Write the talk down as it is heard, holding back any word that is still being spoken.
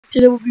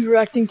Today we'll be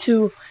reacting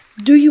to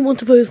 "Do You Want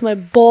to Play with My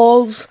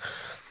Balls?"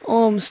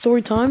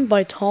 Story time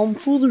by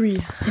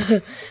Tomfoolery.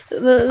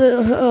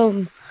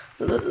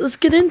 Let's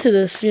get into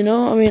this.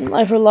 I mean,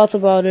 I've heard lots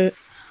about it.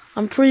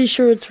 I'm pretty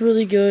sure it's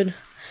really good.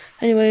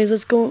 Anyways,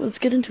 let's go. Let's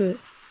get into it.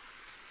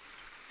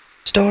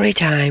 Story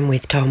Time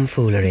with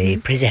Tomfoolery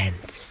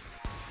presents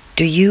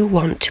Do You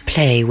Want to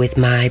Play with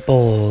My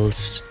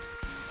Balls?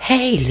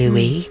 Hey,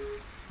 Louie,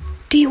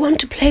 do you want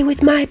to play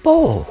with my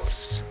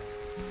balls?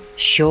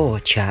 Sure,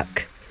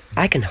 Chuck.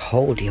 I can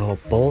hold your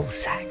ball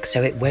sack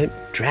so it won't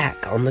drag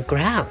on the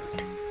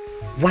ground.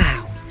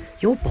 Wow,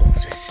 your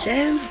balls are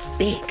so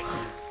big,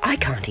 I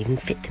can't even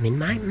fit them in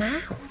my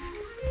mouth.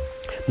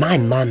 My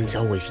mum's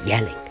always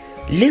yelling,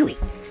 Louie,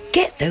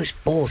 get those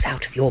balls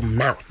out of your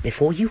mouth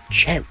before you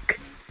choke.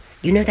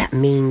 You know that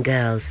mean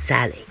girl,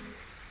 Sally?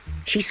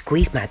 She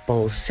squeezed my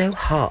balls so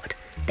hard,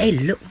 they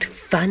looked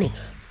funny.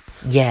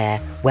 Yeah,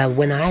 well,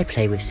 when I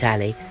play with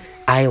Sally,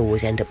 I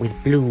always end up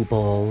with blue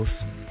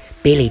balls.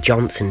 Billy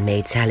Johnson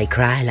made Sally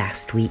cry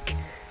last week.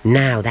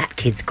 Now that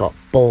kid's got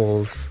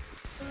balls.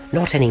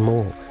 Not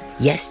anymore.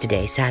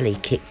 Yesterday, Sally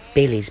kicked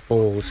Billy's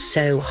balls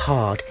so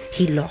hard,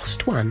 he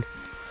lost one.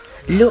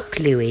 Look,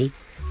 Louie,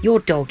 your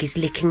dog is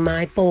licking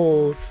my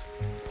balls.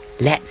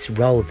 Let's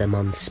roll them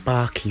on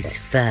Sparky's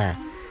fur.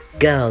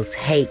 Girls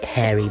hate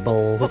hairy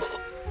balls.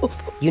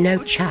 You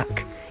know,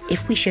 Chuck,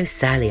 if we show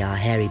Sally our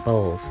hairy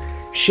balls,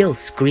 she'll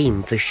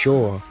scream for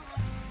sure.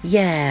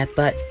 Yeah,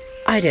 but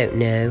I don't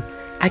know.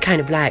 I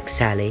kind of like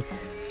Sally.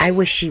 I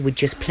wish she would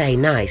just play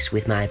nice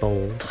with my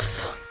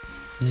balls.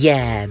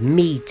 Yeah,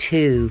 me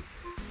too.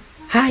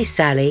 Hi,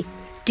 Sally.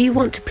 Do you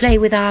want to play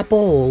with our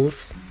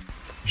balls?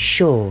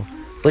 Sure,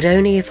 but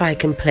only if I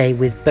can play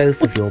with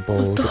both of your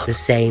balls at the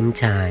same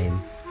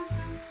time.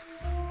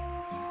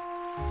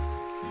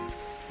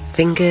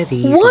 Finger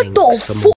these links for more.